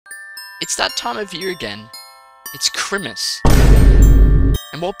It's that time of year again. It's Christmas.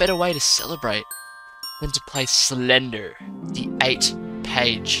 And what better way to celebrate than to play Slender, the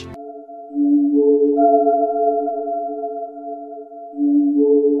 8-page.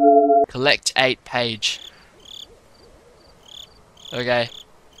 Collect 8-page. Okay.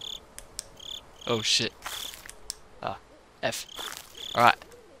 Oh shit. Ah, F. Alright.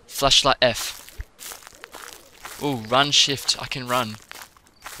 Flashlight F. Ooh, run shift. I can run.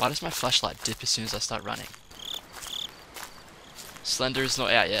 Why does my flashlight dip as soon as I start running? Slender is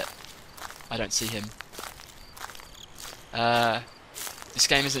not out yet. I don't see him. This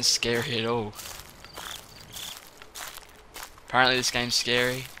game isn't scary at all. Apparently this game's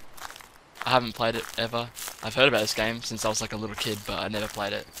scary. I haven't played it ever. I've heard about this game since I was like a little kid, but I never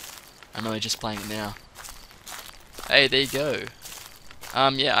played it. I'm only just playing it now. Hey, there you go.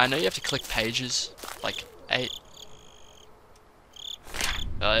 Yeah, I know you have to click pages. Like 8.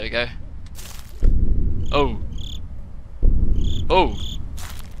 Oh, there we go. Oh. Oh.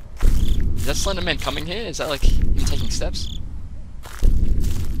 Is that Slenderman coming here? Is that like him taking steps?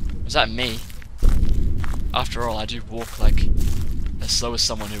 Or is that me? After all, I do walk like as slow as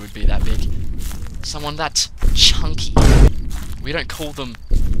someone who would be that big. Someone that chunky. We don't call them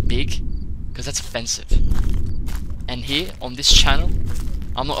big, because that's offensive. And here, on this channel,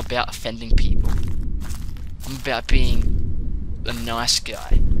 I'm not about offending people. I'm about being a nice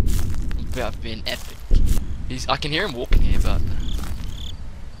guy. I'm about being epic. I can hear him walking here, but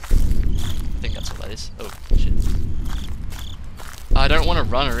I think that's what that is. Oh, shit. I don't want to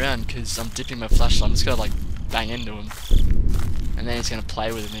run around because I'm dipping my flashlight. I'm just gonna like bang into him. And then he's gonna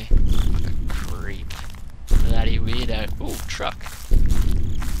play with me. Like a creep. Bloody weirdo. Ooh, truck.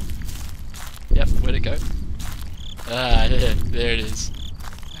 Yep, where'd it go? Ah, yeah, there it is.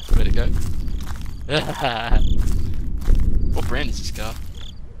 Where'd it go? What brand is this car?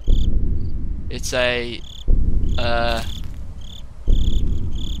 It's a...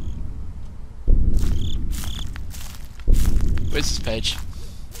 Where's this page?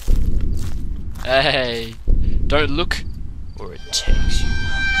 Hey! Don't look, or it takes you.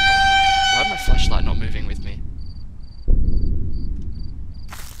 Why is my flashlight not moving with me?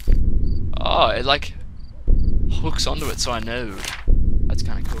 Oh, it like hooks onto it so I know. That's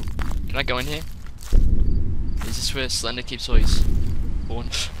kind of cool. Can I go in here? Is this where Slender keeps all his born?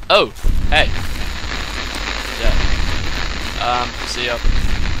 Oh! Hey! Yeah. See ya.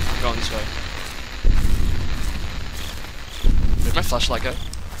 I'm going this way. Where'd my flashlight go?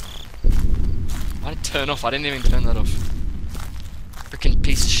 Why did it turn off? I didn't even turn that off. Freaking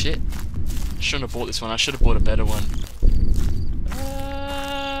piece of shit. I shouldn't have bought this one. I should have bought a better one.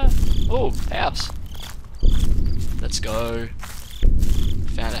 Oh, house. Let's go.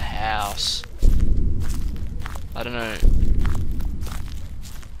 Found a house. I don't know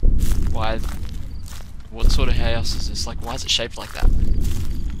why. What sort of house is this? Like, why is it shaped like that?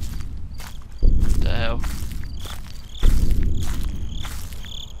 What the hell?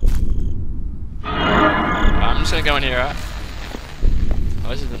 I'm just gonna go in here, right? Oh,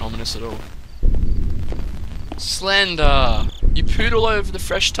 this isn't ominous at all. Slender! You pooed all over the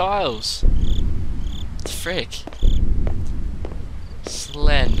fresh tiles! What the frick?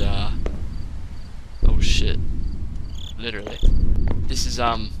 Slender. Oh shit. Literally. This is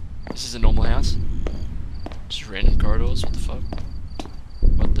a normal house. Just random corridors, what the fuck?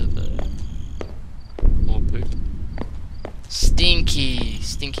 What the more poop. Stinky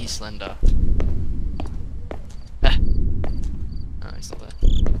Slender. Ah. Oh, he's not there.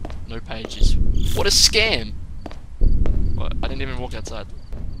 No pages. What a scam! What? I didn't even walk outside.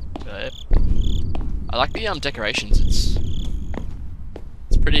 Yep. I like the decorations.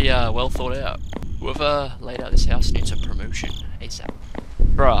 It's pretty well thought out. Whoever laid out this house needs a promotion ASAP.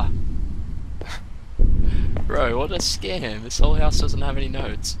 Bruh. Bro, what a scam. This whole house doesn't have any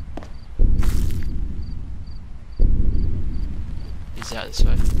notes. He's out this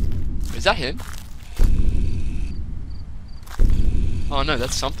way. Is that him? Oh no,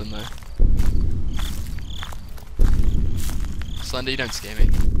 that's something though. Slender, you don't scare me.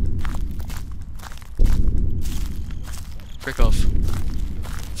 Frick off.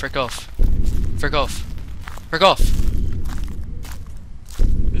 Frick off. Frick off. Frick off!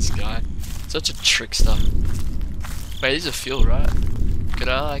 This guy. Such a trickster. Wait, these are fuel, right? Could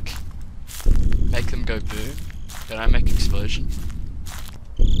I, like, make them go boom? Could I make explosion?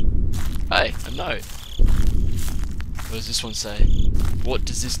 Hey, a note. What does this one say? What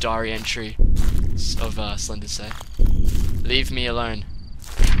does this diary entry of Slender say? Leave me alone.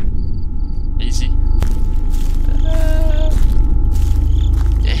 Easy.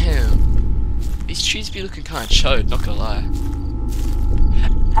 Damn. These trees be looking kind of chode, not gonna lie.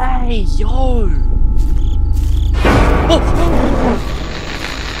 Hey! Hey, yo! Oh!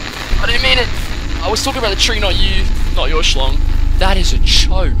 I didn't mean it! I was talking about the tree, not you. Not your schlong. That is a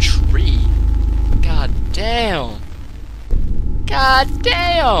cho tree. God damn. God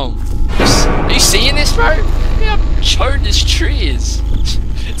damn! Are you seeing this, bro? How chode this tree is.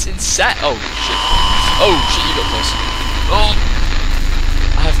 It's insane. Oh, shit. Oh, shit, you got close. Oh!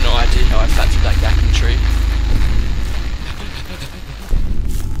 I have no idea how I fat through that gaping tree.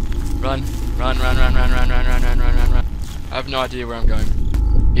 Run. Run, run, run, run, run, run, run, run, run, run, run. I have no idea where I'm going.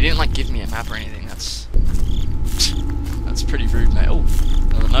 He didn't, like, give me a map or anything. That's pretty rude, mate. Oh,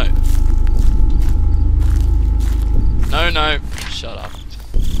 another note. No, no. Shut up.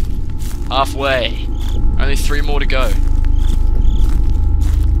 Halfway. Only 3 more to go.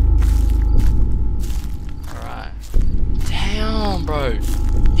 Alright. Damn, bro.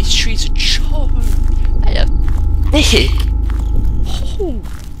 These trees are chode. They are thick. Oh.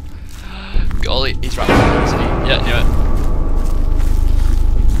 Golly, he's right behind me, isn't he? Yeah, knew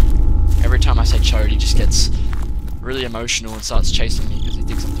it. Every time I say chode, he just gets really emotional and starts chasing me because he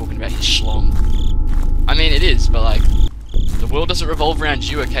thinks I'm talking about his schlong. I mean, it is, but like, the world doesn't revolve around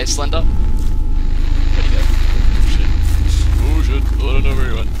you, okay, Slender? Where'd he go? Oh shit, I don't know where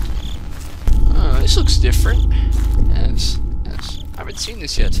he went. Oh, this looks different. Yes, yes. I haven't seen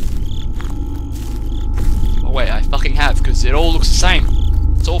this yet. Oh wait, I fucking have, because it all looks the same.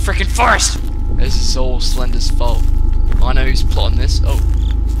 It's all freaking forest! This is all Slender's fault. I know who's plotting this. Oh.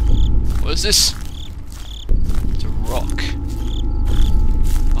 What is this? It's a rock.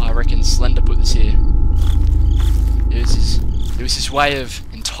 Oh, I reckon Slender put this here. It was his way of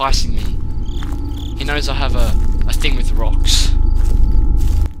enticing me. He knows I have a thing with rocks.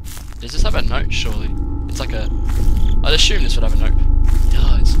 Does this have a note, surely? It's like a... I'd assume this would have a note. It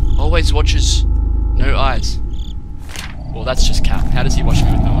does. Always watches, no eyes. Well, that's just cap. How does he watch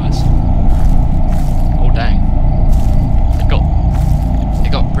me with no eyes? Oh, dang.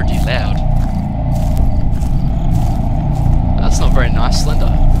 It got pretty loud. That's not very nice, Slender.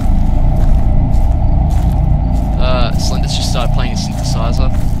 Slender's just started playing his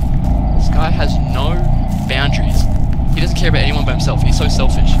synthesizer. This guy has no boundaries. He doesn't care about anyone but himself. He's so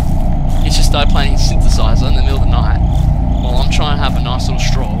selfish. He's just started playing his synthesizer in the middle of the night while I'm trying to have a nice little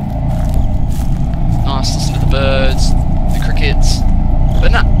stroll. Nice, listen to the birds, the crickets.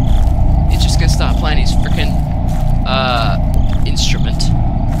 But nah, he's just gonna start playing his frickin' instrument.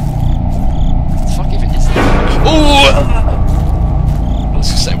 What the fuck even is that? Ooh! I was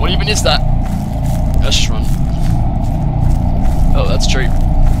gonna say, what even is that? Let's just run. Oh, that's true.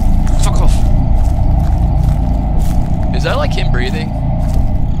 Fuck off. Is that like him breathing?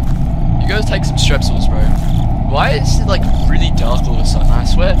 You gotta take some strepsils, bro. Why is it like really dark all of a sudden? I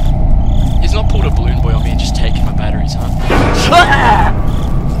swear. He's not pulled a balloon boy on me and just taken my batteries, huh?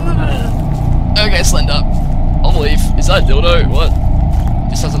 Okay, Slender. I'll leave. Is that a dildo? What?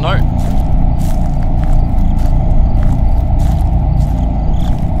 This has a note.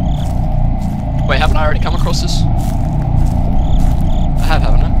 Wait, haven't I already come across this? I have,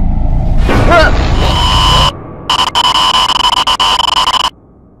 haven't I?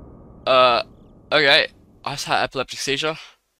 Okay. I just had an epileptic seizure.